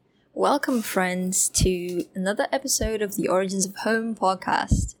Welcome, friends, to another episode of the Origins of Home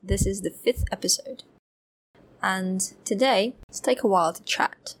podcast. This is the 5th episode. And today, let's take a while to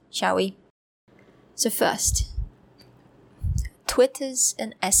chat, shall we? So first, Twitters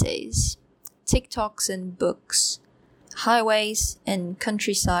and essays, TikToks and books, highways and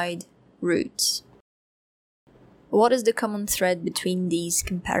countryside routes. What is the common thread between these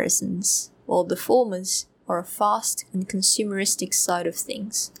comparisons? Well, the formers are a fast and consumeristic side of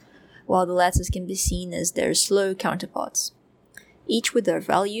things, while the latter can be seen as their slow counterparts, each with their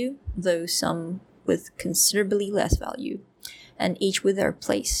value, though some with considerably less value, and each with their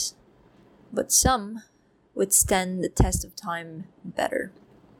place. But some withstand the test of time better.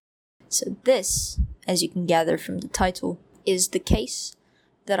 So this, as you can gather from the title, is the case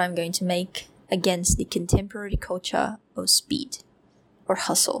that I'm going to make against the contemporary culture of speed, or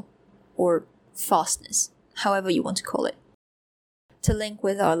hustle, or fastness, however you want to call it. To link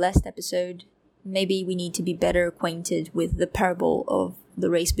with our last episode, maybe we need to be better acquainted with the parable of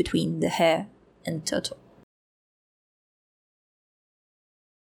the race between the hare and the turtle.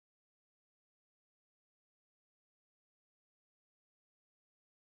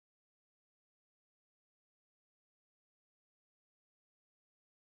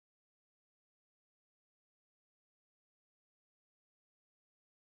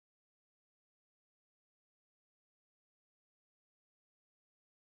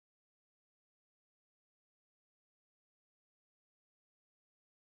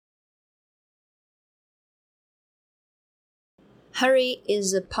 Hurry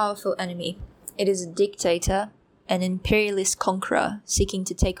is a powerful enemy. It is a dictator, an imperialist conqueror seeking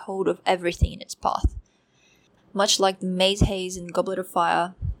to take hold of everything in its path. Much like the maze haze in Goblet of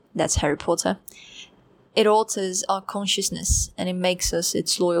Fire, that's Harry Potter, it alters our consciousness and it makes us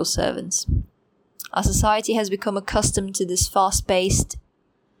its loyal servants. Our society has become accustomed to this fast-paced,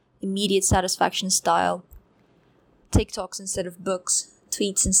 immediate satisfaction style. TikToks instead of books,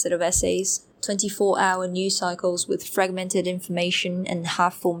 tweets instead of essays, 24-hour news cycles with fragmented information and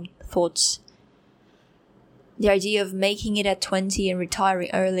half-formed thoughts. The idea of making it at 20 and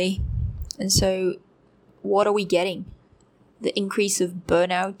retiring early. And so, what are we getting? The increase of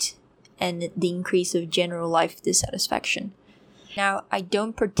burnout and the increase of general life dissatisfaction. Now, I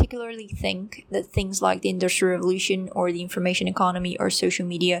don't particularly think that things like the Industrial Revolution or the information economy or social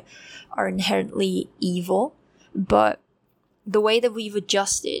media are inherently evil, but the way that we've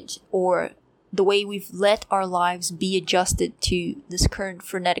adjusted, or the way we've let our lives be adjusted to this current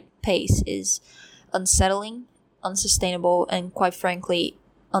frenetic pace, is unsettling, unsustainable, and quite frankly,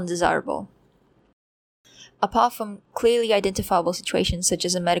 undesirable. Apart from clearly identifiable situations such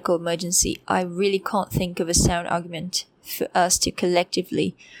as a medical emergency, I really can't think of a sound argument for us to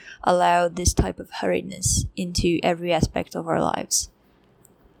collectively allow this type of hurriedness into every aspect of our lives.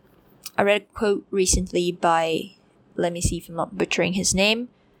 I read a quote recently by, let me see if I'm not butchering his name,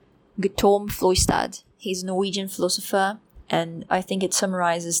 Guttorm Fløystad. He's a Norwegian philosopher, and I think it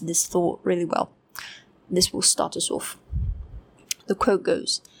summarizes this thought really well. This will start us off. The quote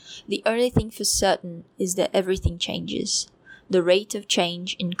goes, "The only thing for certain is that everything changes. The rate of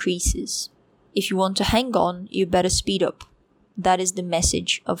change increases. If you want to hang on, you better speed up. That is the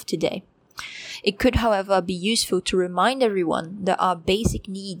message of today." It could, however, be useful to remind everyone that our basic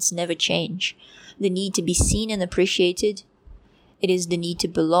needs never change. The need to be seen and appreciated. It is the need to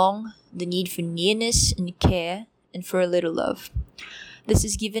belong, the need for nearness and care, and for a little love. This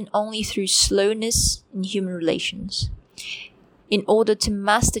is given only through slowness in human relations. In order to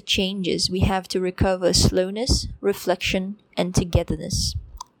master changes, we have to recover slowness, reflection, and togetherness.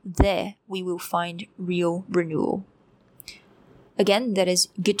 There we will find real renewal. Again, that is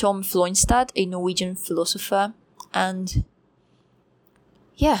Guttorm Fløystad, a Norwegian philosopher. And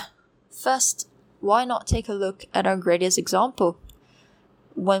first, why not take a look at our greatest example?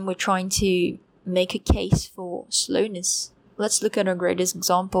 When we're trying to make a case for slowness, let's look at our greatest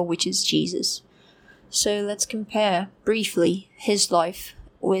example, which is Jesus. So let's compare briefly his life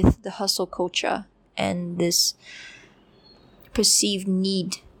with the hustle culture and this perceived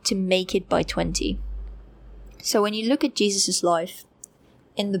need to make it by 20. So when you look at Jesus' life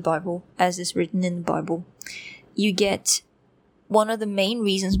in the Bible, as is written in the Bible, you get one of the main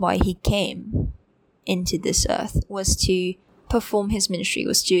reasons why he came into this earth was to perform his ministry,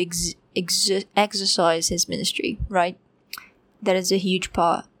 was to exercise his ministry, right? That is a huge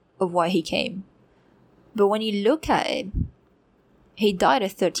part of why he came. But when you look at it, he died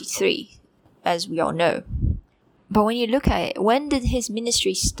at 33, as we all know. But when you look at it, when did his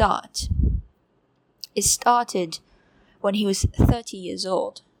ministry start? It started when he was 30 years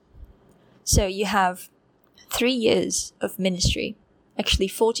old. So you have 3 years of ministry. actually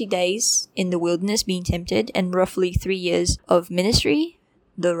 40 days in the wilderness being tempted, and roughly 3 years of ministry,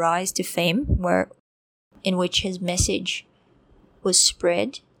 the rise to fame, in which his message was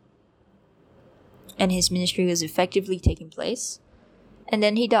spread and his ministry was effectively taking place. And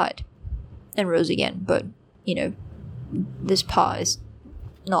then he died and rose again. But, this part is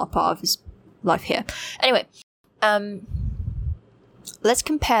not a part of his life here. Anyway, let's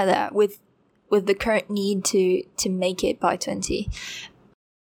compare that with the current need to make it by 20.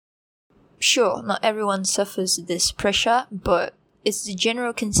 Sure, not everyone suffers this pressure, but it's the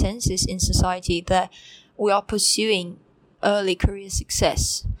general consensus in society that we are pursuing early career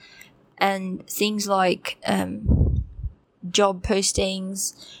success. And things like job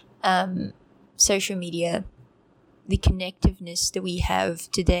postings, social media, the connectiveness that we have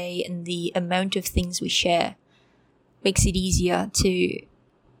today and the amount of things we share makes it easier to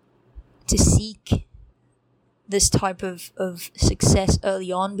seek this type of success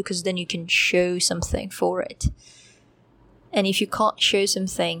early on, because then you can show something for it. And if you can't show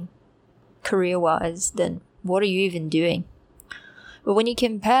something career-wise, then what are you even doing? But when you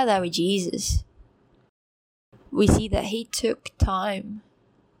compare that with Jesus, we see that he took time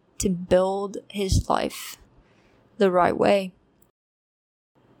to build his life the right way.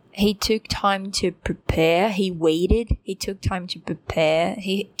 He took time to prepare. He waited. He took time to prepare.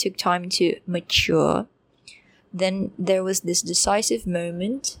 He took time to mature. Then there was this decisive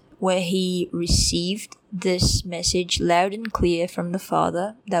moment where he received this message loud and clear from the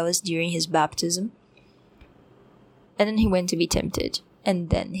Father. That was during his baptism. And then he went to be tempted. And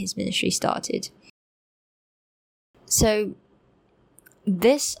then his ministry started. So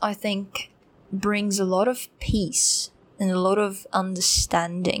this, I think, brings a lot of peace and a lot of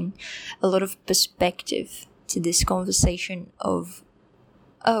understanding, a lot of perspective to this conversation of,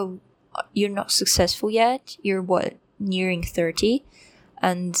 oh, you're not successful yet? You're what, nearing 30?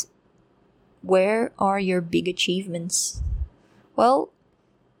 And where are your big achievements? Well,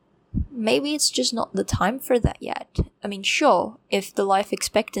 maybe it's just not the time for that yet. I mean, sure, if the life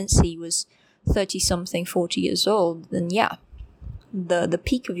expectancy was 30-something, 40 years old, then yeah, the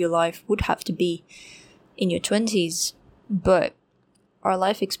peak of your life would have to be in your 20s. But our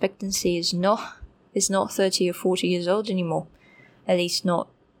life expectancy is not 30 or 40 years old anymore. At least not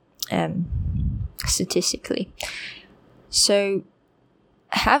statistically. So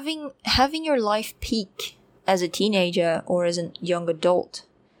having your life peak as a teenager or as a young adult,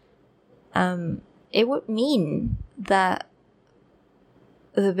 it would mean that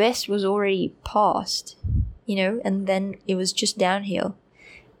the best was already past, and then it was just downhill,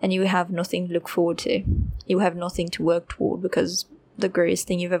 and you have nothing to look forward to. You have nothing to work toward, because the greatest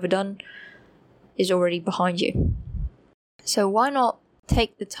thing you've ever done is already behind you. So why not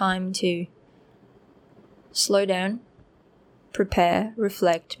take the time to slow down, prepare,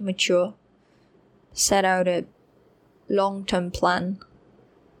 reflect, mature, set out a long-term plan,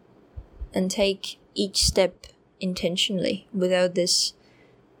 and take each step intentionally without this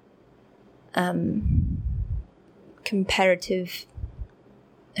comparative,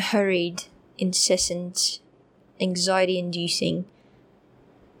 hurried, incessant, anxiety-inducing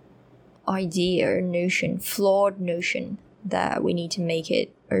idea or notion, flawed notion that we need to make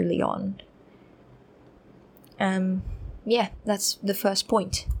it early on. Yeah, that's the first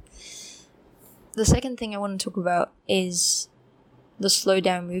point. The second thing I want to talk about is the slow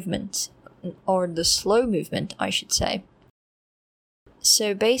down movement, or the slow movement, I should say.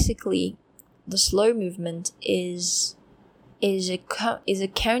 So basically, the slow movement is a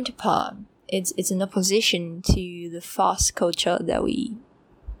counterpart. It's an opposition to the fast culture that we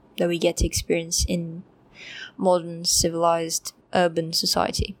get to experience in modern, civilized, urban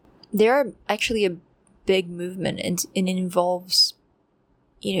society. They are actually a big movement, and it involves,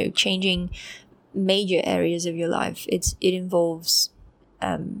 changing major areas of your life. It involves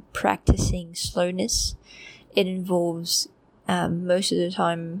practicing slowness. It involves most of the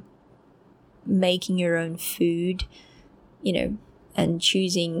time making your own food, and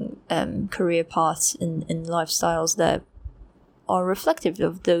choosing career paths and lifestyles that are reflective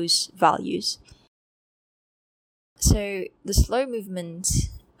of those values. So the slow movement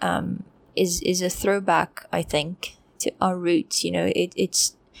is a throwback, I think, to our roots.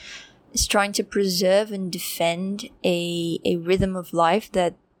 It's trying to preserve and defend a rhythm of life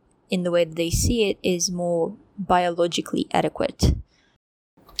that, in the way that they see it, is more biologically adequate.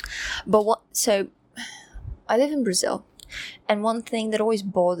 So I live in Brazil, and one thing that always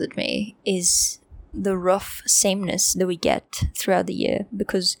bothered me is the rough sameness that we get throughout the year,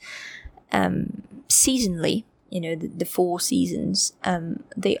 because seasonally, the 4 seasons,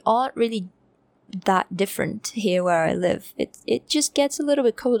 they aren't really that different here where I live. It just gets a little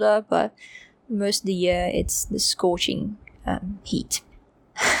bit colder, but most of the year it's the scorching heat.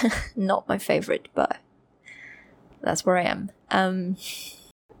 Not my favorite, but that's where I am.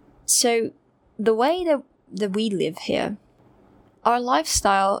 So the way that we live here, our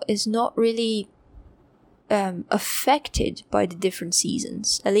lifestyle is not really affected by the different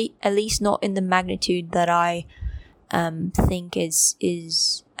seasons, at least not in the magnitude that I think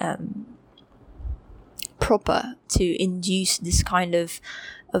is proper to induce this kind of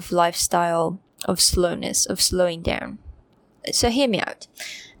lifestyle of slowness, of slowing down. So hear me out.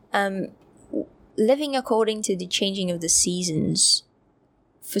 Living according to the changing of the seasons,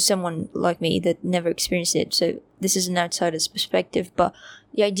 for someone like me that never experienced it, so this is an outsider's perspective, but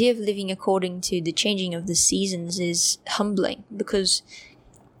the idea of living according to the changing of the seasons is humbling, because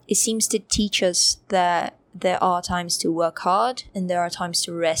it seems to teach us that there are times to work hard and there are times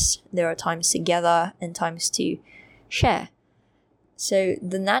to rest, there are times to gather and times to share. So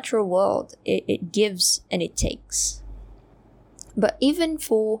the natural world, it gives and it takes. But even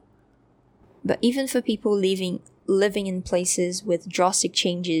for people living in places with drastic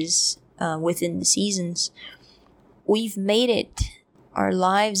changes within the seasons, we've made it, our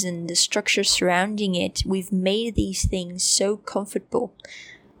lives and the structure surrounding it, we've made these things so comfortable,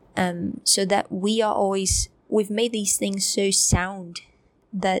 so that we've made these things so sound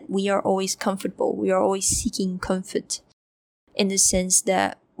that we are always comfortable. We are always seeking comfort, in the sense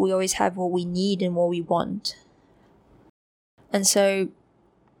that we always have what we need and what we want. And so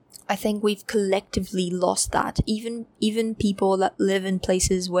I think we've collectively lost that. Even people that live in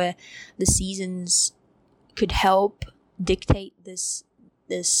places where the seasons could help dictate this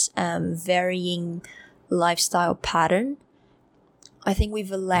varying lifestyle pattern, I think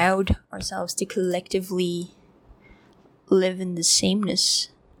we've allowed ourselves to collectively live in the sameness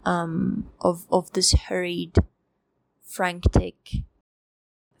of this hurried, frantic,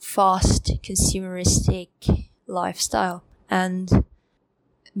 fast, consumeristic lifestyle. And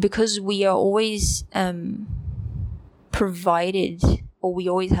because we are always provided, or we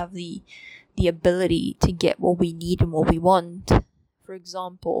always have the ability to get what we need and what we want. For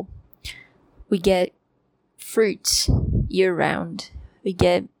example, we get fruits year-round. We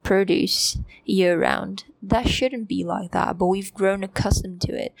get produce year-round. That shouldn't be like that, but we've grown accustomed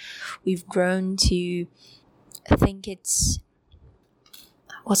to it. We've grown to think it's...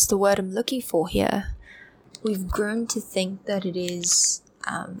 What's the word I'm looking for here? We've grown to think that it is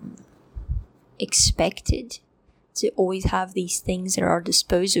expected to always have these things at our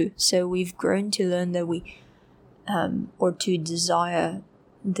disposal. So we've grown to learn that or to desire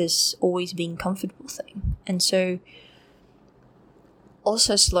this always being comfortable thing. And so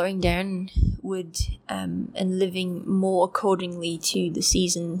also slowing down would, and living more accordingly to the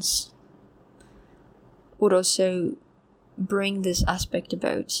seasons would also bring this aspect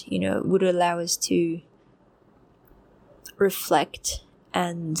about, would allow us to reflect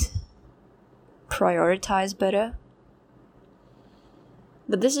and prioritize better.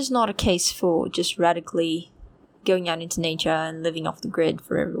 But this is not a case for just radically going out into nature and living off the grid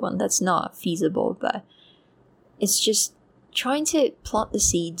for everyone. That's not feasible, but it's just trying to plant the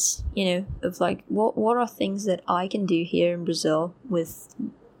seeds, of like, what are things that I can do here in Brazil with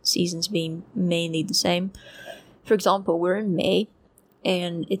seasons being mainly the same. For example, we're in May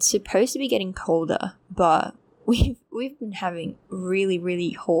and it's supposed to be getting colder, but we've been having really,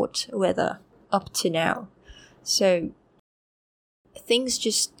 really hot weather up to now. So things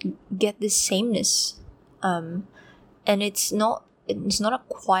just get this sameness. And it's not a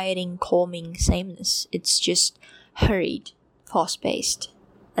quieting, calming sameness. It's just hurried, fast-paced.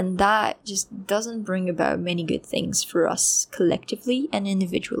 And that just doesn't bring about many good things for us collectively and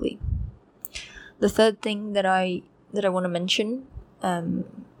individually. The third thing that I want to mention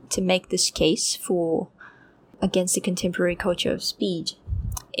to make this case for against the contemporary culture of speed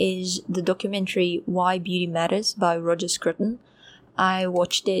is the documentary Why Beauty Matters by Roger Scruton. I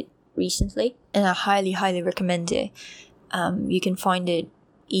watched it recently and I highly, highly recommend it. You can find it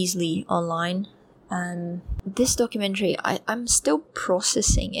easily online. This documentary, I'm still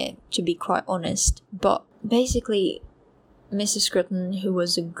processing it, to be quite honest. But basically, Mr. Scruton, who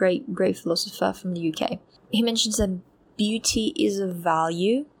was a great, great philosopher from the UK, he mentions that beauty is a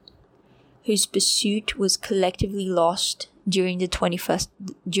value whose pursuit was collectively lost during the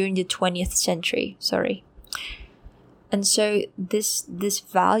 20th century. And so this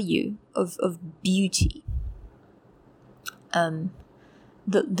value of beauty,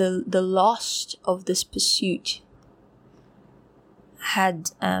 the loss of this pursuit had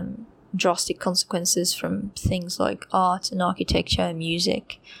drastic consequences from things like art and architecture and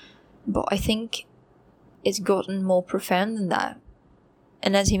music. But I think it's gotten more profound than that.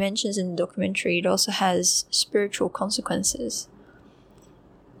 And as he mentions in the documentary, it also has spiritual consequences.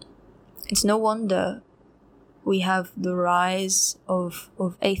 It's no wonder we have the rise of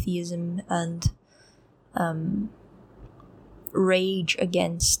atheism and rage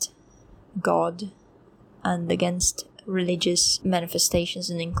against God and against religious manifestations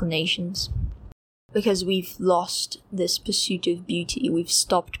and inclinations. Because we've lost this pursuit of beauty, we've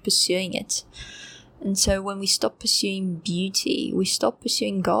stopped pursuing it. And so when we stop pursuing beauty, we stop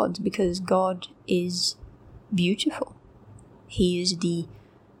pursuing God, because God is beautiful. He is the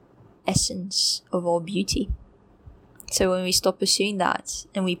essence of all beauty. So when we stop pursuing that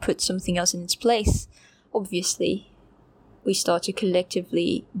and we put something else in its place, obviously we start to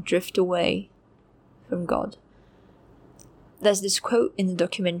collectively drift away from God. There's this quote in the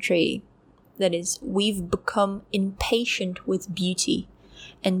documentary that is, "We've become impatient with beauty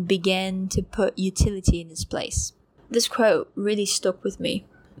and began to put utility in its place." This quote really stuck with me.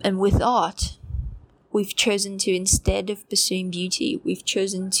 And with art, we've chosen to, instead of pursuing beauty, we've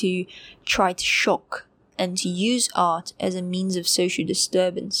chosen to try to shock and to use art as a means of social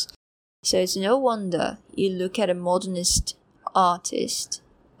disturbance. So it's no wonder you look at a modernist artist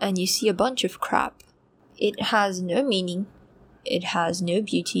and you see a bunch of crap. It has no meaning, it has no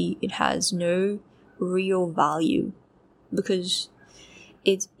beauty, it has no real value, because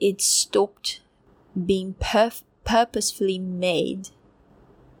it stopped being purposefully made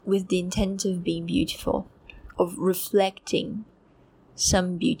with the intent of being beautiful, of reflecting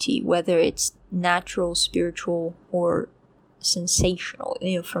some beauty, whether it's natural, spiritual, or sensational,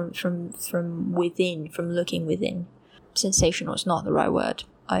 from within, from looking within. Sensational is not the right word,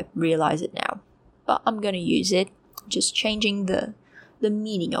 I realize it now, but I'm going to use it, just changing the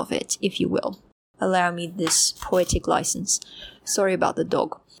meaning of it, if you will. Allow me this poetic license. Sorry about the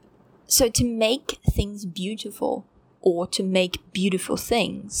dog. So to make things beautiful, or to make beautiful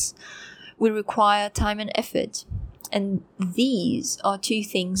things, we require time and effort. And these are two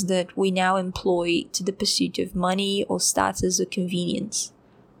things that we now employ to the pursuit of money or status or convenience.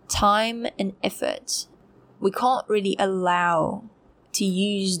 Time and effort. We can't really allow to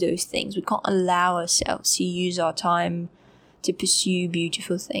use those things. We can't allow ourselves to use our time to pursue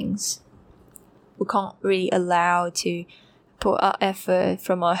beautiful things. We can't really allow to put our effort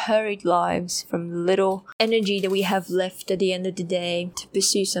from our hurried lives, from the little energy that we have left at the end of the day, to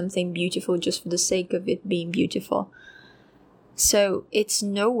pursue something beautiful just for the sake of it being beautiful. So it's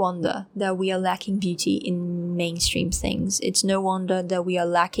no wonder that we are lacking beauty in mainstream things. It's no wonder that we are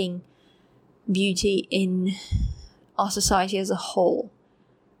lacking beauty in our society as a whole.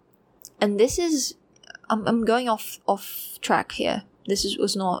 And this is, I'm going off track here.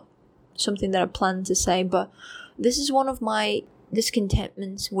 Was not something that I planned to say, but this is one of my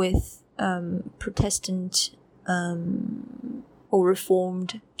discontentments with Protestant or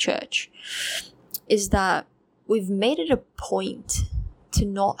Reformed Church, is that we've made it a point to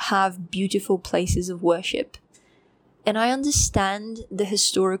not have beautiful places of worship. And I understand the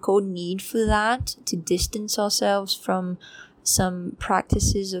historical need for that, to distance ourselves from some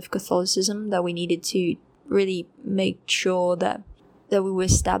practices of Catholicism that we needed to really make sure that we were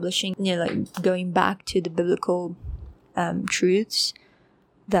establishing, going back to the biblical truths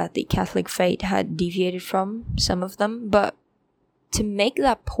that the Catholic faith had deviated from, some of them. But to make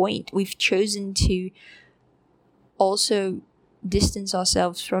that point, we've chosen to also distance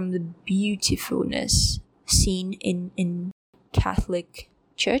ourselves from the beautifulness seen in Catholic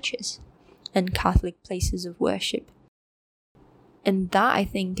churches and Catholic places of worship. And that, I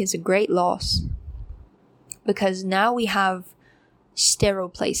think, is a great loss, because now we have sterile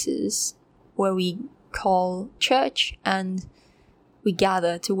places where we call church and we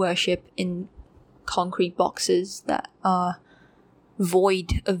gather to worship in concrete boxes that are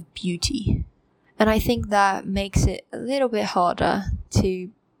void of beauty. And I think that makes it a little bit harder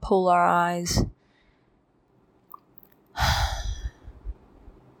to pull our eyes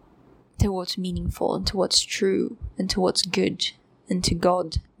to what's meaningful and to what's true and to what's good and to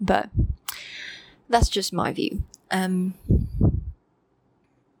God. But that's just my view.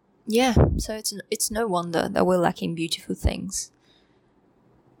 So it's no wonder that we're lacking beautiful things,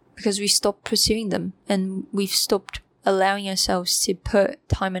 because we stopped pursuing them and we've stopped allowing ourselves to put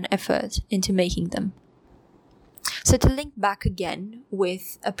time and effort into making them. So to link back again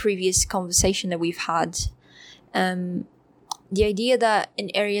with a previous conversation that we've had, the idea that in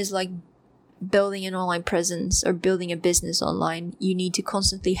areas like building an online presence or building a business online, you need to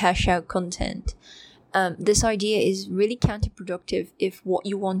constantly hash out content this idea is really counterproductive if what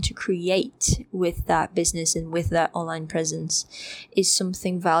you want to create with that business and with that online presence is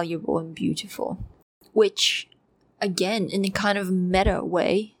something valuable and beautiful. Which, again, in a kind of meta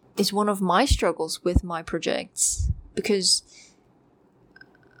way, is one of my struggles with my projects. Because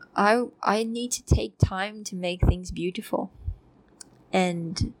I need to take time to make things beautiful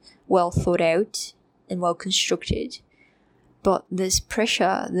and well thought out and well constructed. But this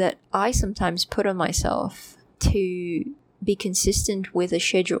pressure that I sometimes put on myself to be consistent with a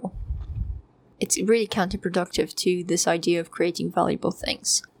schedule, it's really counterproductive to this idea of creating valuable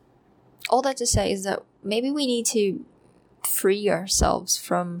things. All that to say is that maybe we need to free ourselves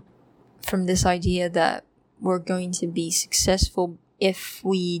from this idea that we're going to be successful if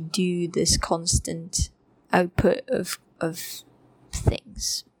we do this constant output of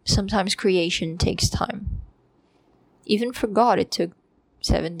things. Sometimes creation takes time. Even for God, it took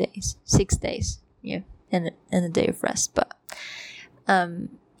 6 days, and a day of rest. But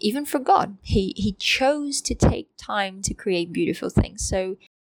even for God, he chose to take time to create beautiful things. So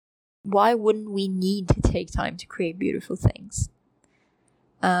why wouldn't we need to take time to create beautiful things?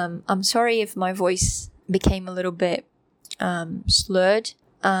 I'm sorry if my voice became a little bit slurred.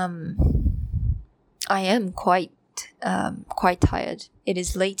 I am quite tired. It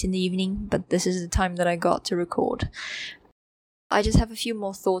is late in the evening, but this is the time that I got to record. I just have a few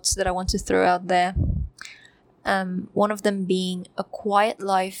more thoughts that I want to throw out there. One of them being, a quiet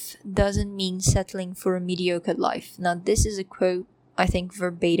life doesn't mean settling for a mediocre life. Now, this is a quote, I think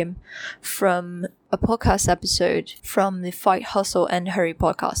verbatim, from a podcast episode from the Fight, Hustle and Hurry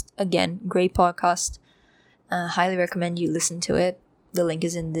podcast. Again, great podcast. Highly recommend you listen to it. The link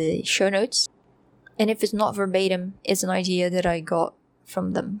is in the show notes. And if it's not verbatim, it's an idea that I got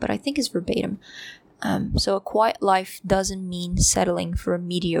from them, but I think it's verbatim. So a quiet life doesn't mean settling for a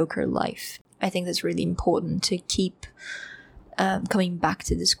mediocre life. I think that's really important to keep coming back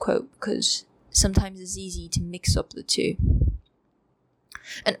to this quote, because sometimes it's easy to mix up the two.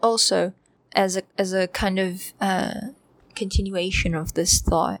 And also, as a kind of continuation of this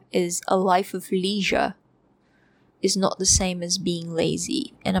thought, is a life of leisure is not the same as being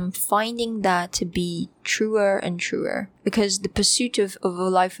lazy. And I'm finding that to be truer and truer, because the pursuit of a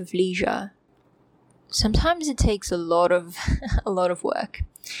life of leisure, sometimes it takes a lot of work.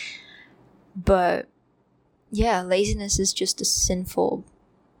 But yeah, laziness is just a sinful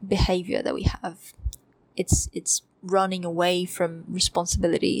behavior that we have. It's running away from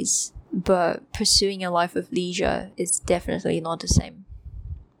responsibilities, but pursuing a life of leisure is definitely not the same.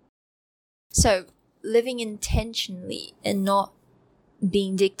 So, living intentionally and not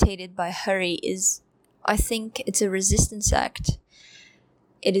being dictated by hurry is, I think, it's a resistance act.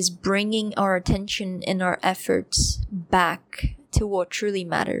 It is bringing our attention and our efforts back to what truly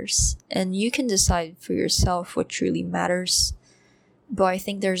matters. And you can decide for yourself what truly matters. But I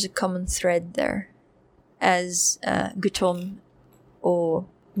think there's a common thread there. As Gutom or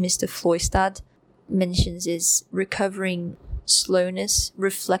Mr. Floystad mentions, is recovering slowness,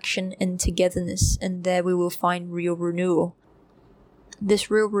 reflection, and togetherness, and there we will find real renewal.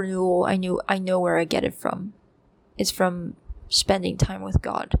 This real renewal, I know where I get it from. It's from spending time with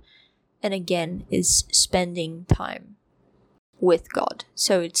God, and again, is spending time with God.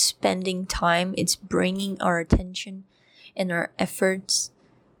 So it's spending time, it's bringing our attention and our efforts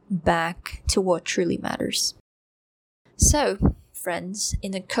back to what truly matters. So, friends,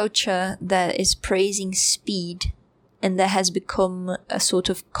 in a culture that is praising speed and that has become a sort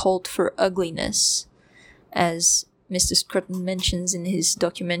of cult for ugliness, as Mr. Scruton mentions in his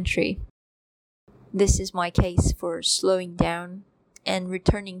documentary, this is my case for slowing down and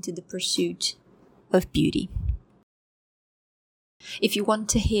returning to the pursuit of beauty. If you want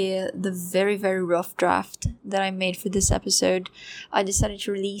to hear the very, very rough draft that I made for this episode, I decided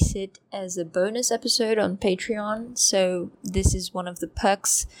to release it as a bonus episode on Patreon. So this is one of the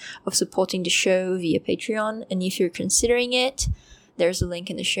perks of supporting the show via Patreon. And if you're considering it, there's a link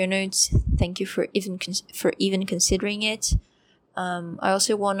in the show notes. Thank you for even considering it. I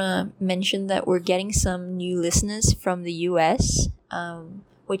also want to mention that we're getting some new listeners from the US,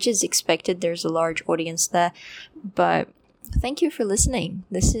 which is expected. There's a large audience there, but thank you for listening.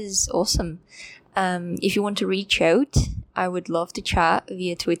 This is awesome. If you want to reach out, I would love to chat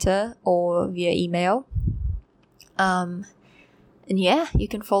via Twitter or via email. And yeah, you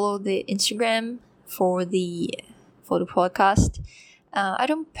can follow the Instagram for the podcast. I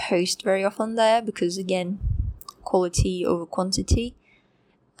don't post very often there because, again, quality over quantity.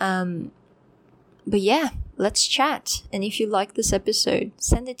 But yeah, let's chat. And if you like this episode,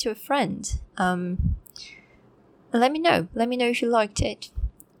 send it to a friend. And let me know if you liked it.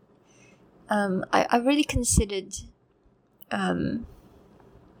 I really considered,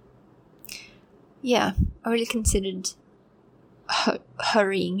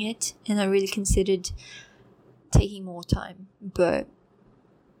 hurrying it, and I really considered taking more time, but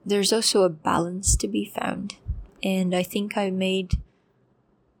there's also a balance to be found, and I think I made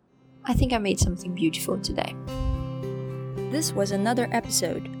something beautiful today. This was another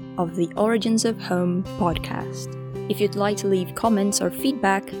episode of the Origins of Home podcast. If you'd like to leave comments or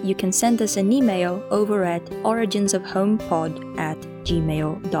feedback, you can send us an email over at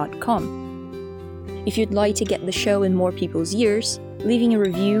originsofhomepod@gmail.com. If you'd like to get the show in more people's ears, leaving a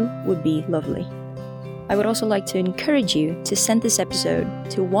review would be lovely. I would also like to encourage you to send this episode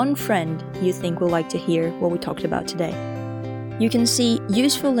to one friend you think will like to hear what we talked about today. You can see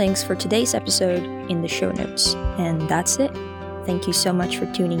useful links for today's episode in the show notes. And that's it. Thank you so much for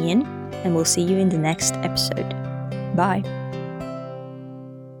tuning in, and we'll see you in the next episode. Bye.